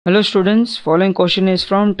Hello students, following question is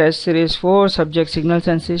from test series 4, subject signals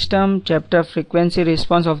and system, chapter frequency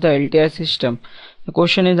response of the LTI system. The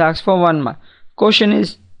question is asked for 1 mark. Question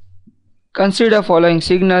is, consider following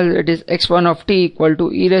signal, it is x1 of t equal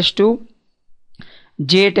to e raised to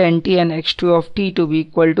j 10t and x2 of t to be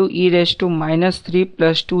equal to e raised to minus 3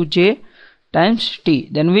 plus 2j times t.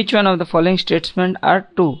 Then which one of the following statements are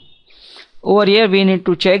true? Over here we need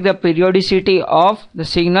to check the periodicity of the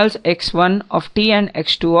signals x1 of t and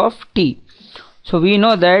x2 of t. So we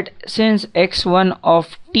know that since x1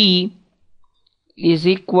 of t is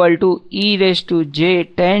equal to e raised to j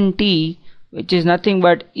 10t, which is nothing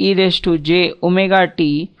but e raised to j omega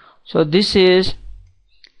t, so this is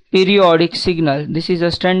periodic signal. This is a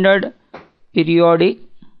standard periodic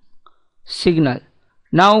signal.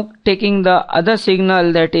 Now taking the other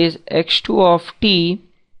signal, that is x2 of t,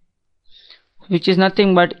 which is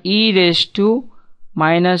nothing but e raised to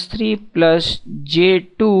minus 3 plus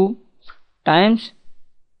j2 times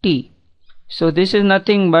t. So this is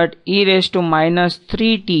nothing but e raised to minus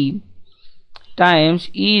 3t times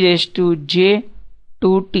e raised to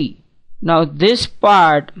j2t. Now this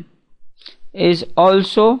part is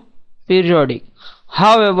also periodic.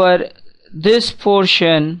 However, this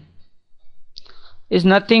portion is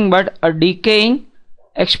nothing but a decaying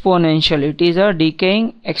exponential. It is a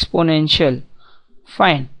decaying exponential.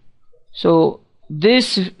 Fine. So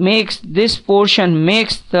this portion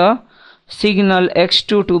makes the signal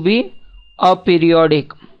x2 to be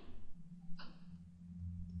aperiodic.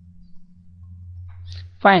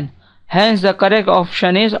 Fine. Hence the correct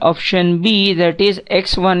option is option B, that is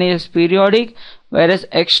x1 is periodic whereas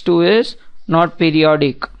x2 is not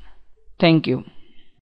periodic. Thank you.